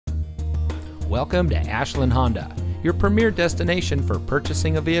Welcome to Ashland Honda, your premier destination for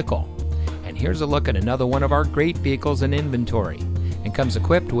purchasing a vehicle. And here's a look at another one of our great vehicles in inventory, and comes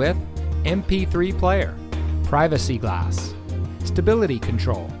equipped with MP3 player, privacy glass, stability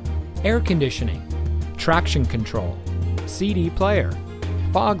control, air conditioning, traction control, CD player,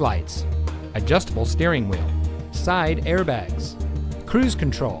 fog lights, adjustable steering wheel, side airbags, cruise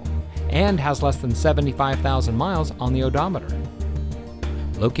control, and has less than 75,000 miles on the odometer.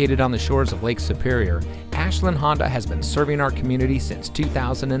 Located on the shores of Lake Superior, Ashland Honda has been serving our community since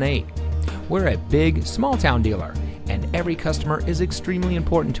 2008. We're a big, small-town dealer, and every customer is extremely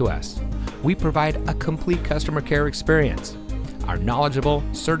important to us. We provide a complete customer care experience. Our knowledgeable,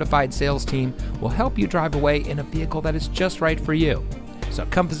 certified sales team will help you drive away in a vehicle that is just right for you. So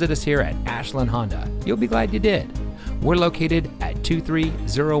come visit us here at Ashland Honda. You'll be glad you did. We're located at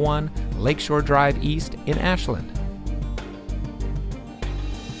 2301 Lakeshore Drive East in Ashland.